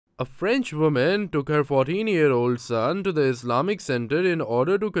A French woman took her 14-year-old son to the Islamic center in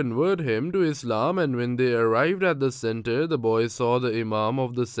order to convert him to Islam, and when they arrived at the center, the boy saw the Imam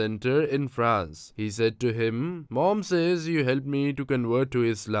of the center in France. He said to him, "Mom says you helped me to convert to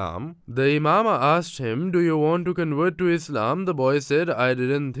Islam." The Imam asked him, "Do you want to convert to Islam?" The boy said, "I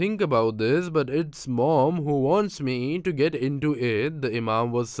didn't think about this, but it's Mom who wants me to get into it." The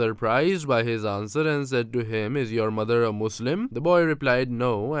Imam was surprised by his answer and said to him, "Is your mother a Muslim?" The boy replied,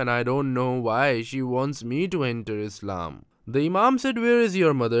 "No, and I don't know why she wants me to enter Islam." The Imam said, "Where is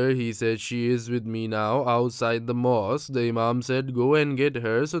your mother?" He said, "She is with me now outside the mosque." The Imam said, "Go and get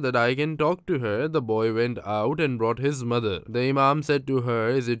her so that I can talk to her." The boy went out and brought his mother. The Imam said to her,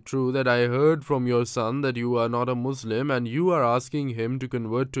 "Is it true that I heard from your son that you are not a Muslim and you are asking him to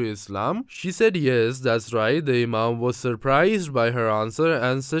convert to Islam?" She said, "Yes, that's right." The Imam was surprised by her answer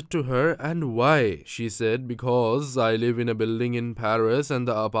and said to her, "And why?" She said, "Because I live in a building in Paris and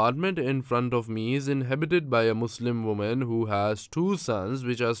the apartment in front of me is inhabited by a Muslim woman who has two sons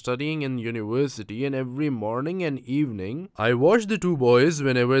which are studying in university, and every morning and evening I watch the two boys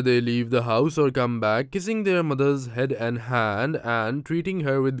whenever they leave the house or come back, kissing their mother's head and hand and treating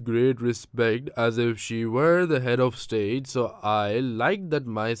her with great respect as if she were the head of state. So I like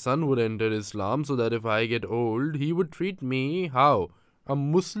that my son would enter Islam so that if I get old he would treat me how a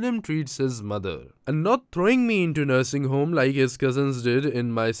Muslim treats his mother, and not throwing me into nursing home like his cousins did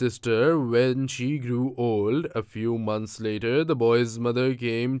in my sister when she grew old." A few months later, the boy's mother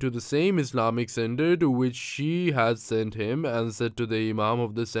came to the same Islamic center to which she had sent him and said to the Imam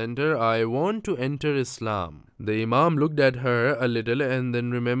of the center, "I want to enter Islam." The Imam looked at her a little and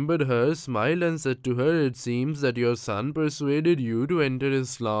then remembered her, smiled and said to her, "It seems that your son persuaded you to enter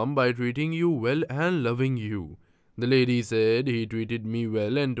Islam by treating you well and loving you." The lady said, "He treated me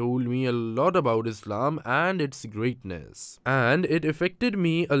well and told me a lot about Islam and its greatness, and it affected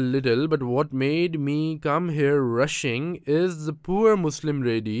me a little, but what made me come here rushing is the poor Muslim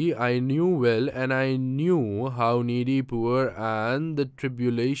lady I knew well, and I knew how needy, poor, and the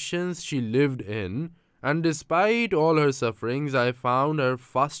tribulations she lived in. And despite all her sufferings, I found her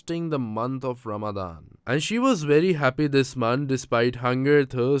fasting the month of Ramadan. And she was very happy this month despite hunger,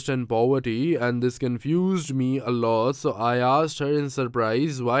 thirst and poverty, and this confused me a lot. So I asked her in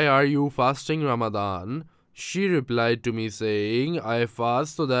surprise, 'Why are you fasting Ramadan?' She replied to me saying, 'I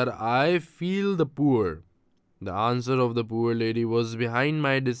fast so that I feel the poor.' The answer of the poor lady was behind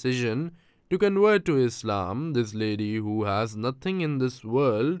my decision to convert to Islam. This lady, who has nothing in this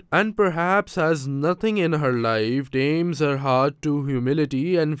world and perhaps has nothing in her life, tames her heart to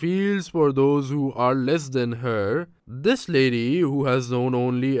humility and feels for those who are less than her. This lady, who has known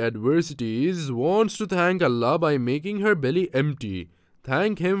only adversities, wants to thank Allah by making her belly empty.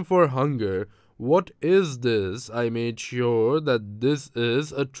 Thank Him for hunger. What is this?' I made sure that this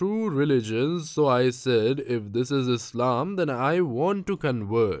is a true religion, so I said, 'If this is Islam, then I want to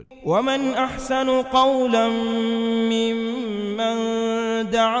convert.' وَمَنْ أَحْسَنُ قَوْلًا مِّمَّنْ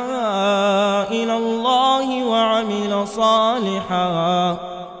دَعَا إِلَى اللَّهِ وَعَمِلَ صَالِحًا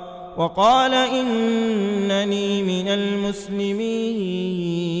وَقَالَ إِنَّنِي مِنَ الْمُسْلِمِينَ.